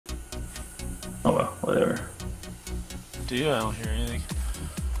Oh well, whatever. Do you? I don't hear anything.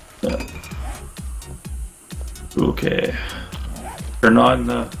 Yeah. Okay. Turn on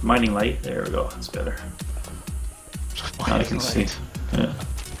the mining light. There we go. That's better. Now I can see. Yeah.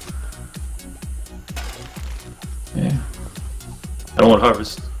 Yeah. I don't want to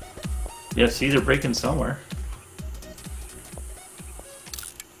harvest. Yeah, see, they're breaking somewhere.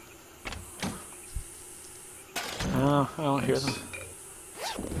 No, I don't hear them.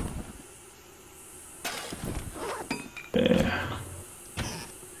 Yeah.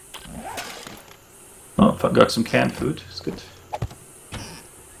 Oh, I got some canned food. It's good.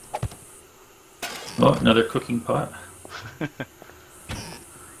 Oh, another cooking pot.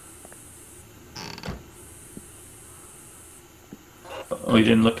 Oh, you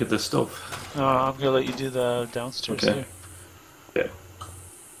didn't look at the stove. No, I'm gonna let you do the downstairs Okay. here.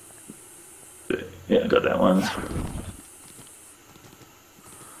 Yeah. Yeah, I got that one.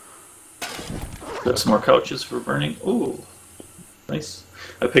 Got some more couches for burning. Ooh, nice.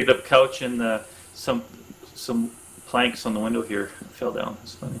 I picked up a couch and some planks on the window here. It fell down.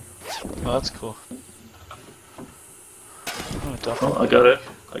 It's funny. Oh, that's cool. Oh, Oh,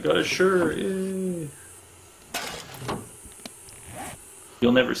 I got a shirt. Yay.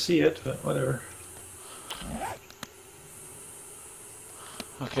 You'll never see it, but whatever.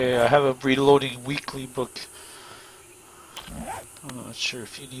 Okay, I have a reloading weekly book. I'm not sure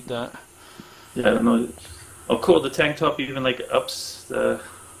if you need that. Yeah, I don't know. Oh, cool. The tank top even like ups the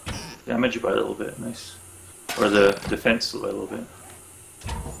damage by a little bit. Nice. Or the defense by a little bit.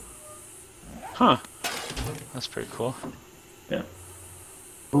 Huh. That's pretty cool. Yeah.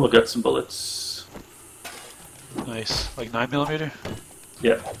 Oh, I got some bullets. Nice. Like 9mm?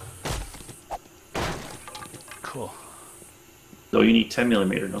 Yeah. Cool. So you need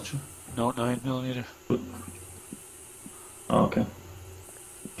 10mm, don't you? No, 9mm. Oh, okay.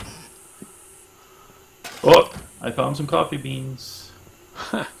 Oh, I found some coffee beans.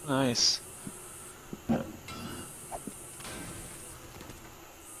 Nice. Yeah.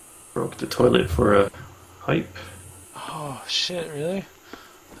 Broke the toilet for a pipe. Oh, shit, really?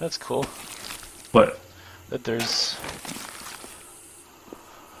 That's cool. What? That there's...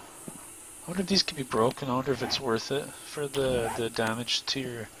 I wonder if these can be broken. I wonder if it's worth it for the damage to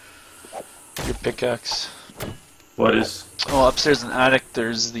your pickaxe. What is? Oh, upstairs in the attic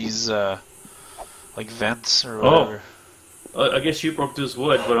there's these like vents or whatever. Oh, I guess you broke this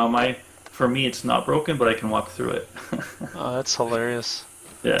wood, but on my, for me it's not broken, but I can walk through it. Oh, that's hilarious.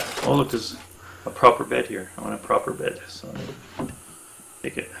 Yeah. Oh, look, there's a proper bed here. I want a proper bed, so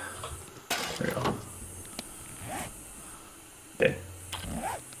take it. There we go. Okay.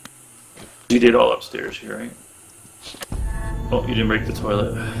 You did all upstairs here, right? Oh, you didn't break the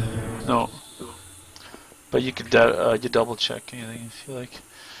toilet. No. But you could you double check anything if you like.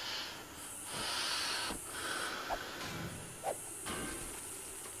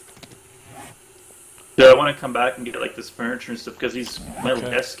 Yeah, I want to come back and get like this furniture and stuff because these metal Okay.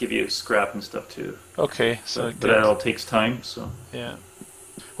 desks give you scrap and stuff too. Okay, so But that all takes time, so. yeah.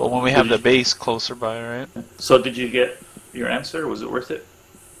 Well, when we have the base closer by, right? So did you get your answer? Was it worth it?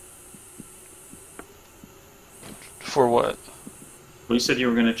 For what? Well, you said you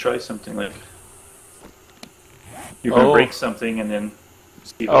were going to try something like you're going to break something and then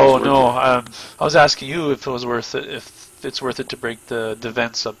see if Oh it's no, worth it. I was asking you if it was worth it, if it's worth it to break the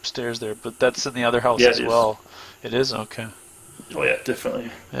vents upstairs there, but that's in the other house as well. It is? Okay. Oh yeah,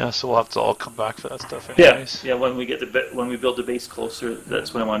 definitely. Yeah, so we'll have to all come back for that stuff Yeah, anyways. yeah. When we get when we build the base closer,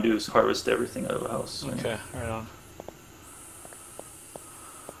 that's what I want to do is harvest everything out of the house. Okay, right on.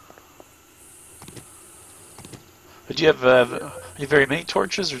 But do you have very many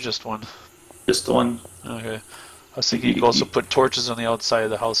torches or just one? Just the one. Okay. I was thinking you could also put torches on the outside of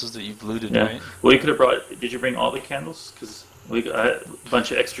the houses that you've looted, Yeah. right? Well, you could have brought. Did you bring all the candles? Because we got a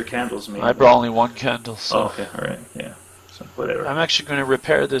bunch of extra candles. Maybe. I brought only one candle, so. Oh, okay. All right. Yeah. So whatever. I'm actually going to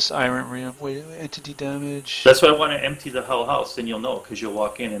repair this iron ring. Wait, entity damage. That's why I want to empty the whole house. Then you'll know because you'll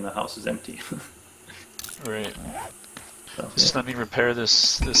walk in and the house is empty. Right. So, Just yeah. let me repair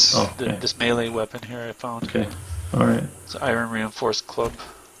this this melee weapon here I found. Okay. All right. It's an iron reinforced club.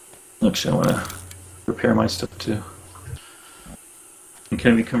 Actually, I want to repair my stuff too. And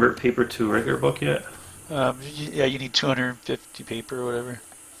can we convert paper to a regular book yet? Yeah, you need 250 paper or whatever.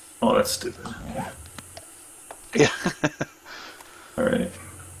 Oh, that's stupid. Yeah. All right.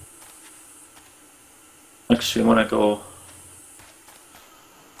 Actually, I want to go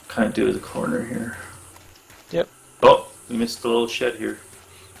kind of do the corner here. Yep. Oh, we missed the little shed here.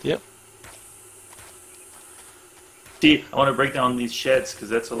 Yep. See, I want to break down these sheds because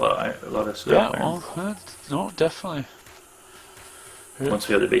that's a lot of scrap Yeah. iron. Well, no, definitely. Once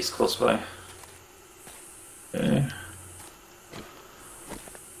we have the base close by.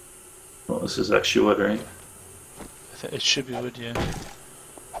 this is actually wood, right? It should be wood, yeah.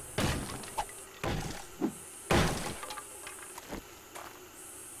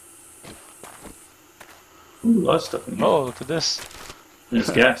 Ooh, a lot of stuff in here. Oh, look at this. There's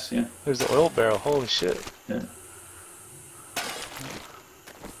gas, yeah. There's the oil barrel. Holy shit. Yeah.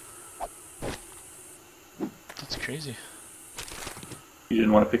 That's crazy. You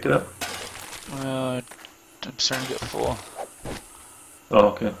didn't want to pick it up? I'm starting to get full Oh,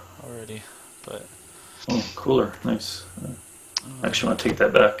 okay. already, but... Oh, cooler. Nice. I actually want to take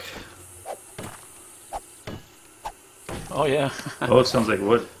that back. Oh, yeah. Oh, it sounds like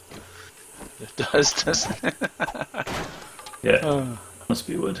wood. It does, doesn't it? Yeah. Must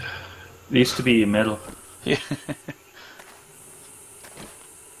be wood. It used to be metal. Yeah.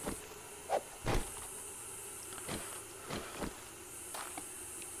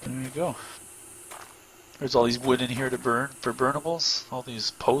 There you go. There's all these wood in here to burn for burnables. All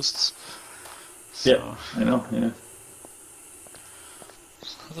these posts. So, yeah, I know. Yeah.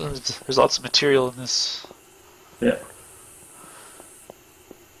 There's lots of material in this. Yeah.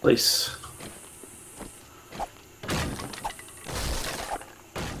 Place.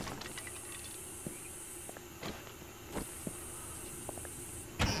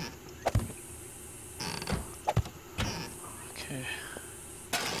 Okay.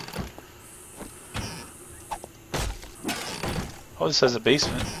 Oh, this has a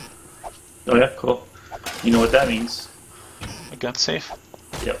basement. Oh yeah, cool. You know what that means? A gun safe?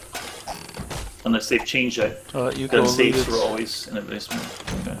 Yep. Unless they've changed that. I'll let you Gun go safes loot were it. always in a basement.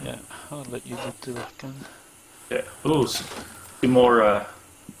 Okay. Yeah, I'll let you loot the gun. Yeah. Ooh, some more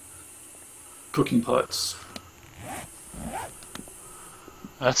cooking pots.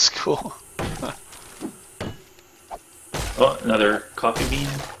 That's cool. Oh, another coffee bean.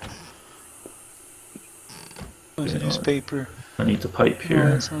 There's a newspaper. I need the pipe Oh, here.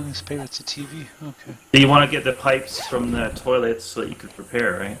 it's not a newspaper, it's a TV. Okay. You want to get the pipes from the toilets so that you could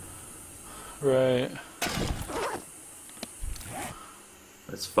prepare, right? Right.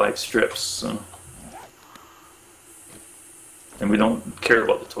 That's 5 strips, so. And we don't care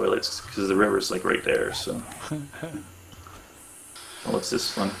about the toilets because the river's like right there, so. Oh, what's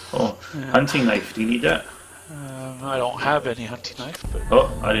this one? Oh, Yeah. hunting knife. Do you need that? I don't have any hunting knife, but...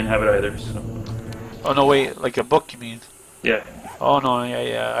 Oh, I didn't have it either, so. Oh, no, wait, like a book, you mean? Yeah. Oh, no,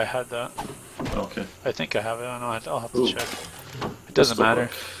 yeah, I had that. Okay. I think I have it. I don't know, I'll have to Ooh. check. It doesn't Still matter.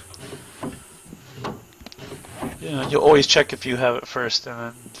 work. Yeah, you always check if you have it first, and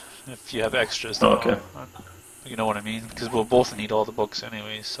then if you have extras. Then Oh, okay. You know what I mean? Because we'll both need all the books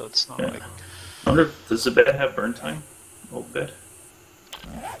anyways, so it's not Yeah. like... I wonder, does the bed have burn time? Old bed?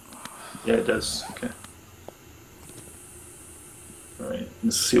 Yeah, it does. Okay. Alright,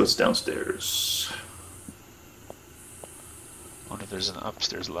 let's see what's downstairs. I wonder if there's an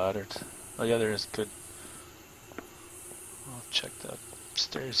upstairs ladder. Oh yeah, there is. Good. I'll check the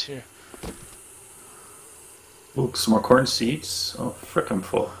upstairs here. Ooh, some more corn seeds. Oh, frick, I'm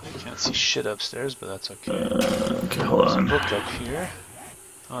full. I can't see shit upstairs, but that's okay. Okay, hold There's a on. book up here.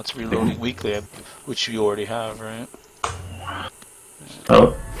 Oh, it's reloading weekly, which you already have, right?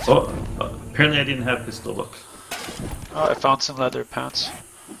 Oh, apparently I didn't have pistol book. Oh, I found some leather pants.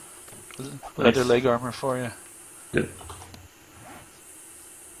 Leather Nice. leg armor for you. Good.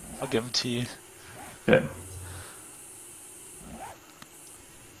 I'll give them to you. Okay.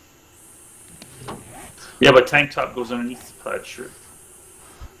 Yeah, but tank top goes underneath the plaid shirt.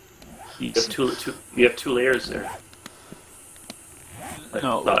 You have two layers there.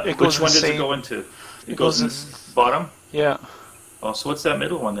 No, it goes Which one in the does same, it go into? It goes goes in in- the bottom? Yeah. Oh, so what's that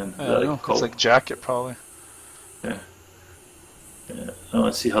middle one then? I Is don't that know. like a coat? It's like jacket, probably. Yeah. Yeah. Oh,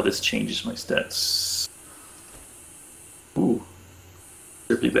 let's see how this changes my stats. Ooh.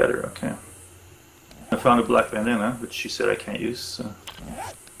 Could be better, okay. I found a black bandana, which she said I can't use, so.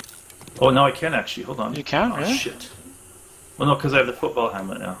 Oh, no, I can actually. Hold on. You can, oh, really? Shit. Well, no, because I have the football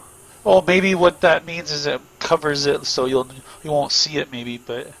helmet now. Well, maybe what that means is it covers it, so you won't see it, maybe.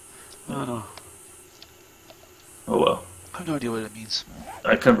 But I don't know. Oh, well. I have no idea what it means.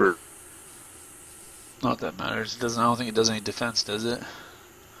 I convert. Not that matters. It doesn't. I don't think it does any defense, does it?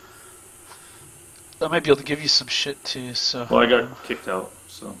 I might be able to give you some shit too. So. Well, I got kicked out,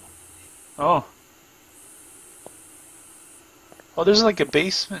 so. Oh. Oh, there's like a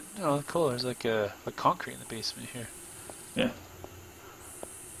basement. Oh, cool. There's like a concrete in the basement here. Yeah.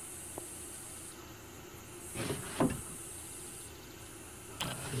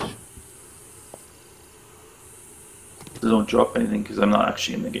 Don't drop anything because I'm not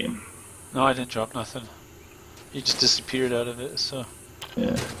actually in the game. No, I didn't drop nothing. You just disappeared out of it. So.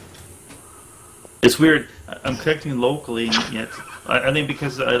 Yeah. It's weird. I'm connecting locally, yet I think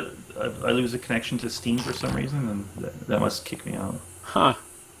because I lose a connection to Steam for some reason, and that must kick me out. Huh.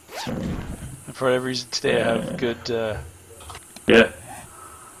 Sorry. And for whatever reason today I have good... Yeah.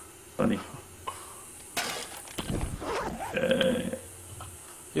 Funny.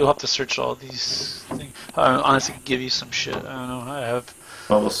 You'll have to search all these things. I honestly can give you some shit. I don't know. I have...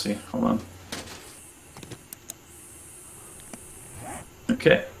 Well, we'll see. Hold on.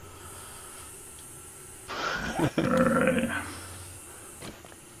 Okay. Alright.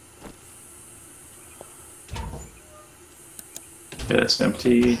 Okay, that's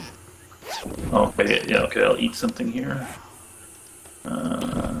empty. Okay, yeah, okay, I'll eat something here.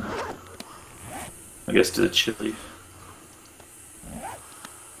 I guess to the chili.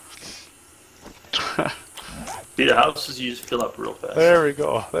 See, the houses you just fill up real fast. There we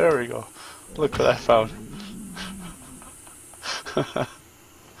go. There we go. Look what I found.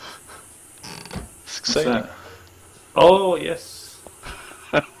 It's exciting. Oh, yes.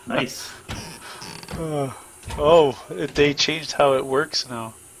 Nice. They changed how it works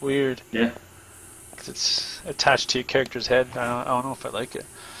now. Weird. Yeah. 'Cause it's attached to your character's head. I don't know if I like it.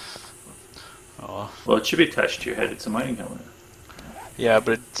 Oh. Well, it should be attached to your head. It's a mining helmet. Yeah,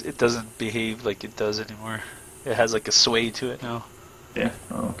 but it doesn't behave like it does anymore. It has like a sway to it now. Yeah.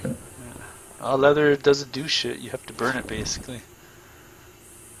 Oh, okay. Yeah. Oh, leather doesn't do shit. You have to burn it basically.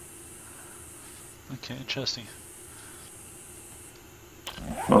 Okay, interesting.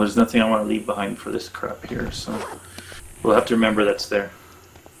 Well, there's nothing I want to leave behind for this crap here, so we'll have to remember that's there.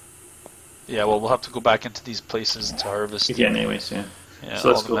 Yeah, well, we'll have to go back into these places to harvest. Again, anyways, yeah. Yeah, So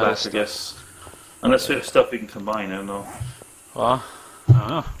let's all the go metal back, stuff. I guess. Unless we have stuff we can combine, I don't know. Well, I don't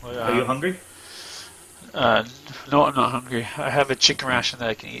know. Well, Are you hungry? No, I'm not hungry. I have a chicken ration that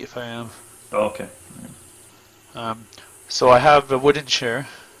I can eat if I am. Oh, okay. So I have a wooden chair.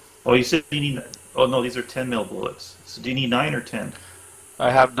 Oh, you said you need... Oh, no, these are 10 mil bullets. So do you need 9 or 10?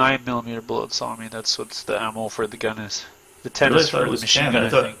 I have 9mm bullets on me. That's what the ammo for the gun is. The 10 Really? is I thought for it the was machine 10. gun, I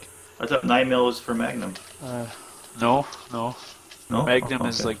think. I thought 9 mil was for Magnum. No. No? Magnum Oh,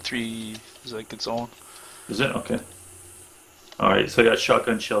 is okay. like 3... is like its own. Is it? Okay. Alright, so I got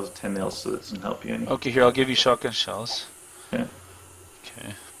shotgun shells at 10 mil, so that doesn't help you any. Okay, here, I'll give you shotgun shells. Yeah.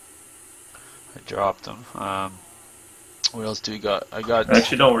 Okay. I dropped them. What else do we got? I got...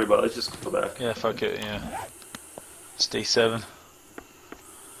 Actually, don't worry about it. Let's just go back. Yeah, fuck it, yeah. Stay 7.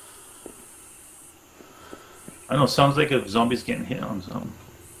 I know, it sounds like a zombie's getting hit on something.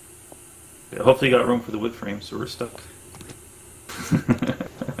 Yeah, hopefully you got room for the wood frame, so we're stuck.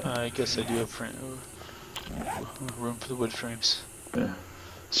 I guess I do have room for the wood frames. Yeah.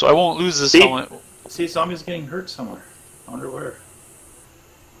 So I won't lose this See? helmet. See, zombie's getting hurt somewhere. I wonder where.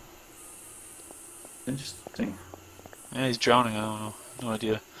 Interesting. Yeah, he's drowning, I don't know. No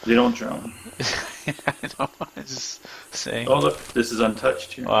idea. They don't drown. I know, I'm just saying. Oh, look, this is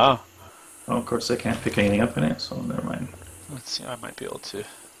untouched here. Wow. Oh, of course I can't pick anything up in it, so never mind. Let's see, I might be able to.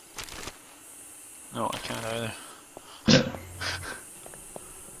 No, I can't either. Yeah.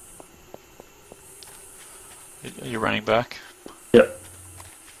 Are you running back? Yep.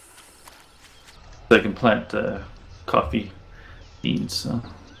 So I can plant coffee beans. So.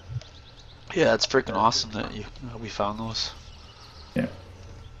 Yeah, it's freaking awesome that we found those. Yeah.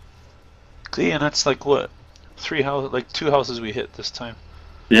 See, and that's like what? 2 houses we hit this time.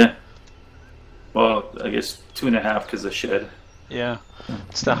 Yeah. Well, I guess 2.5 because of the shed. Yeah.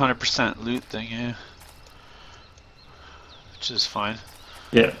 It's the 100% loot thing, yeah. Which is fine.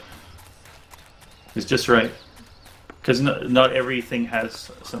 Yeah. It's just right. Because not everything has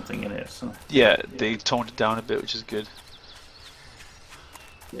something in it, so. Yeah, they toned it down a bit, which is good.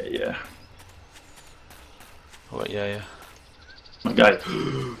 Yeah, yeah. Oh, yeah. My guy.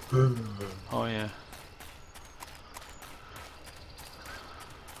 Oh, yeah.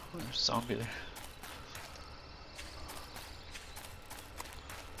 Oh, there's a zombie there.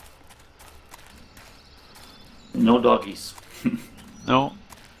 No doggies. No.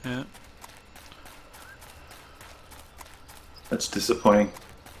 Yeah. That's disappointing.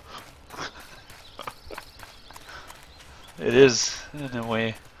 It is, in a way.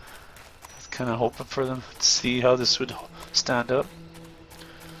 I was kind of hoping for them to see how this would stand up.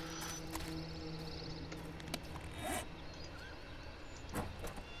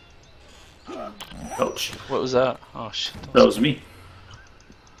 Ouch. What was that? Oh shit. That was me.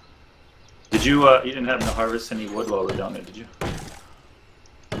 Did you, you didn't happen to harvest any wood while we're down there, did you?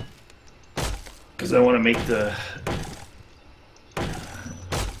 Because I want to make the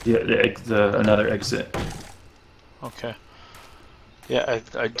another exit. Okay. Yeah,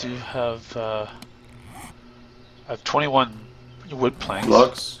 I do have I have 21 wood planks.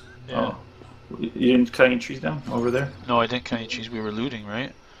 Logs? Yeah. Oh. You didn't cut any trees down over there? No, I didn't cut any trees. We were looting,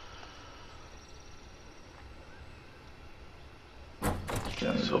 right?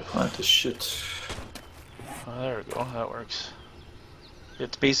 as well plant this shit. Oh, there we go, that works. You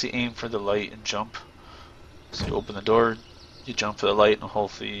have to basically aim for the light and jump. So you open the door, you jump for the light, and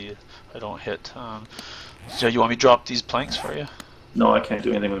hopefully I don't hit. So you want me to drop these planks for you? No, I can't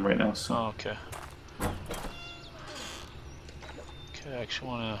do anything with them right now. So. Oh, okay. Okay, I actually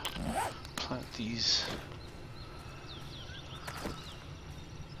want to plant these.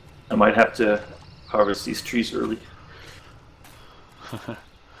 I might have to harvest these trees early.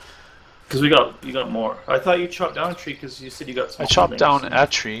 Because you got more. I thought you chopped down a tree because you said you got some. I chopped down a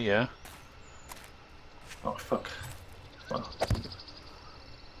tree, yeah. Oh fuck. Well,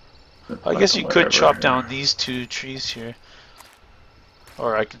 I guess you could chop down these 2 trees here.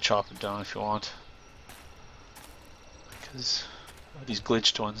 Or I can chop them down if you want. Because these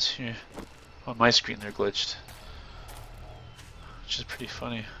glitched ones here. On my screen they're glitched. Which is pretty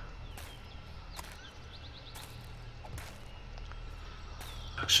funny.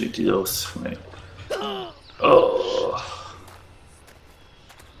 Actually do those. Right. Oh.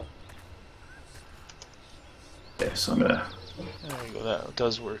 Okay, so I'm gonna. There you go, that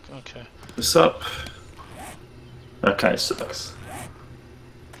does work, okay. This up. That kind of sucks.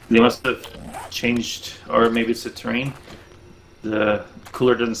 They must have changed, or maybe it's the terrain. The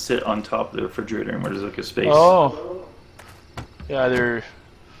cooler doesn't sit on top of the refrigerator anymore, there's like a space. Oh! Yeah, they're...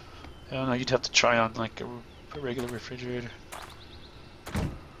 I don't know, you'd have to try on like a regular refrigerator.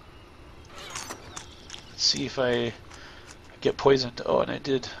 Let's see if I get poisoned. Oh, and I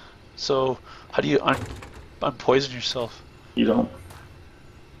did. So, how do you unpoison yourself? You don't.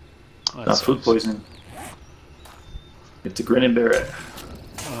 Oh, Not food poisoning. You have to grin and bear it.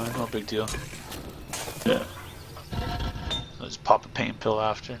 No big deal. Yeah. I'll just pop a pain pill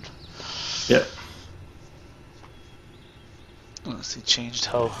after. Yeah. Unless they changed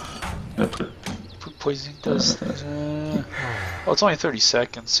how Food food poisoning does things. Oh, it's only 30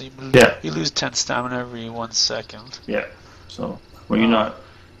 seconds, so you lose 10 stamina every 1 second. Yeah. So when you're not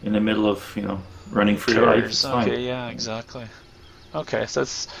in the middle of, running for your life, it's fine. Okay, yeah, exactly. Okay, so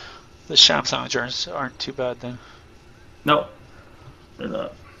that's the sham sandwiches aren't too bad then. No, they're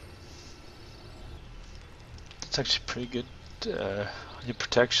not. It's actually pretty good on your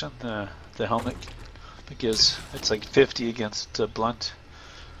protection. The helmet gives it's like 50 against blunt.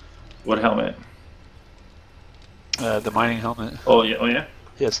 What helmet? The mining helmet. Oh yeah,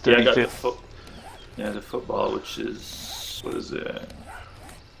 Yeah, it's 30. I got the football, which is what is it?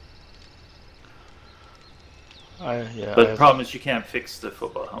 But the problem is you can't fix the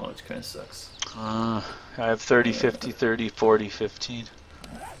football helmet, which kind of sucks. I have 30, 50, 30, 40, 15.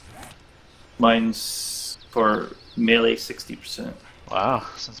 Mine's for melee 60%. Wow,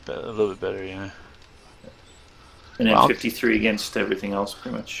 sounds a little bit better, yeah. And then 53 against everything else,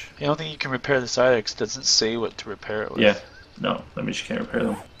 pretty much. I don't think you can repair this either, because it doesn't say what to repair it with. Yeah, no, that means you can't repair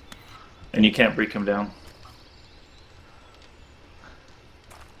them. And you can't break them down.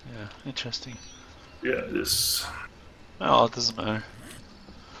 Yeah, interesting. Yeah, this. Well, it doesn't matter.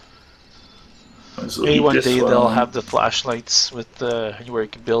 Maybe one day they'll have the flashlights with where you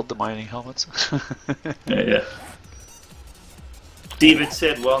can build the mining helmets. Yeah. David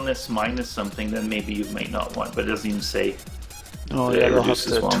said wellness minus something, then maybe you might not want, but it doesn't even say. Oh yeah, they'll have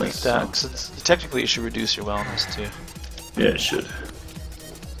to tweak that. Cause technically, it should reduce your wellness too. Yeah, it should.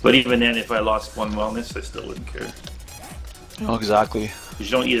 But even then, if I lost 1 wellness, I still wouldn't care. Oh, exactly.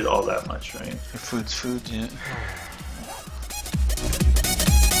 Because you don't eat it all that much, right? Your food's food, yeah.